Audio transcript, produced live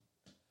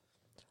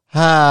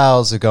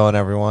How's it going,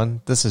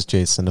 everyone? This is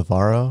Jason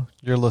Navarro.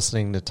 You're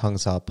listening to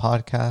Tongues Out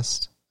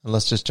Podcast. And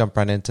let's just jump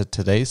right into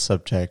today's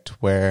subject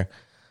where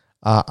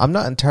I'm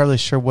not entirely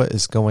sure what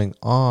is going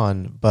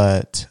on,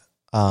 but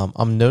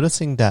I'm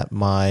noticing that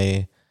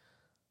my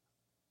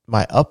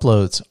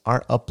uploads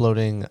aren't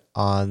uploading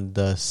on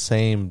the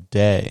same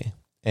day.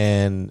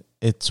 And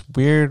it's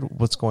weird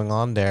what's going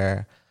on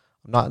there.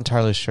 I'm not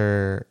entirely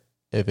sure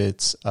if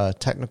it's a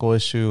technical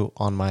issue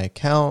on my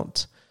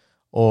account,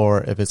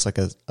 or if it's like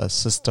a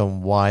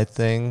system-wide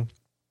thing,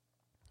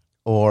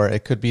 or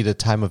it could be the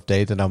time of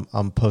day that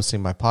I'm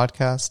posting my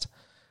podcast.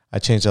 I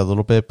changed that a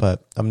little bit,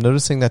 but I'm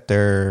noticing that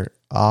they're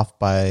off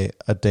by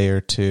a day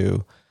or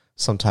two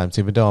sometimes,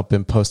 even though I've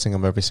been posting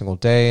them every single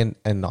day.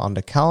 And on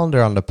the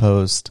calendar on the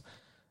post,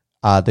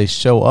 they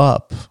show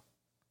up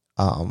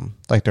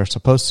like they're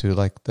supposed to,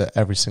 like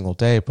every single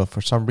day. But for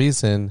some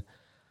reason,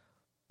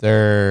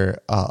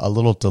 they're a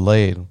little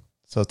delayed.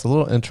 So it's a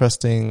little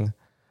interesting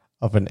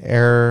of an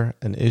error,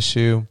 an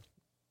issue,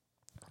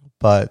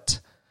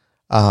 but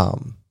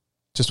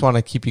just want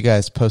to keep you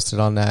guys posted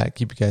on that,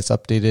 keep you guys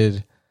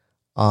updated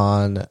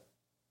on,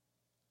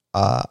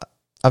 I'm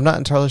not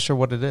entirely sure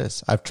what it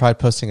is. I've tried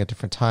posting at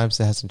different times.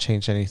 It hasn't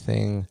changed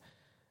anything.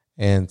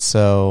 And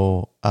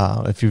so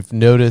if you've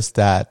noticed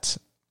that,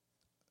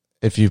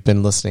 if you've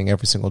been listening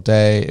every single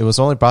day, it was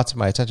only brought to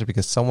my attention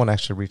because someone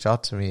actually reached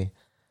out to me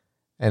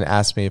and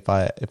asked me if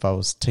I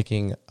was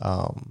taking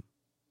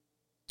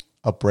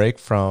a break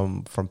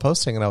from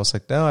posting, and I was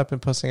like, no, I've been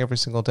posting every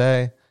single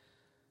day.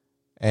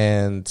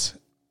 And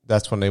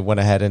that's when they went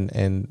ahead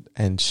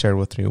and shared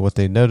with me what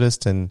they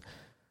noticed, and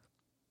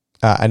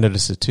I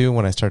noticed it too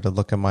when I started to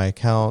look at my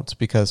account,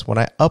 because when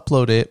I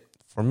upload it,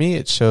 for me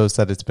it shows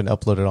that it's been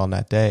uploaded on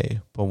that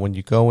day. But when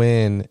you go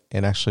in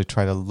and actually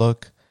try to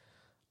look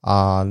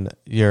on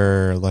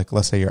your, like,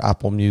 let's say your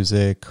Apple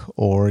Music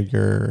or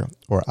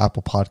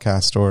Apple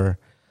Podcast or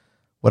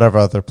whatever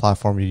other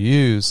platform you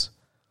use,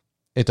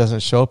 it doesn't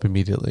show up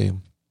immediately.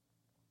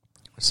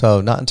 So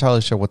not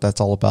entirely sure what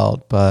that's all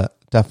about, but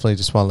definitely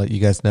just want to let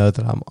you guys know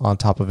that I'm on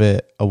top of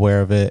it,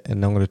 aware of it,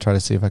 and I'm going to try to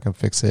see if I can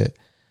fix it.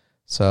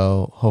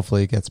 So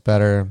hopefully it gets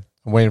better.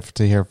 I'm waiting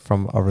to hear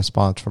from a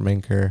response from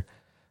Anchor,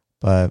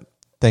 but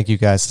thank you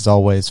guys as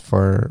always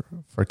for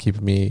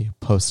keeping me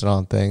posted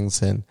on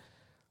things. And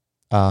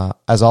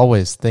as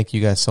always, thank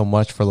you guys so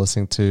much for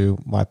listening to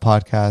my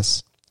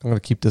podcast. I'm going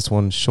to keep this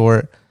one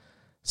short.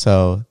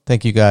 So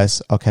thank you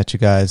guys. I'll catch you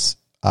guys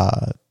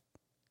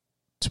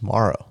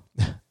tomorrow.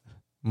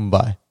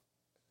 Bye.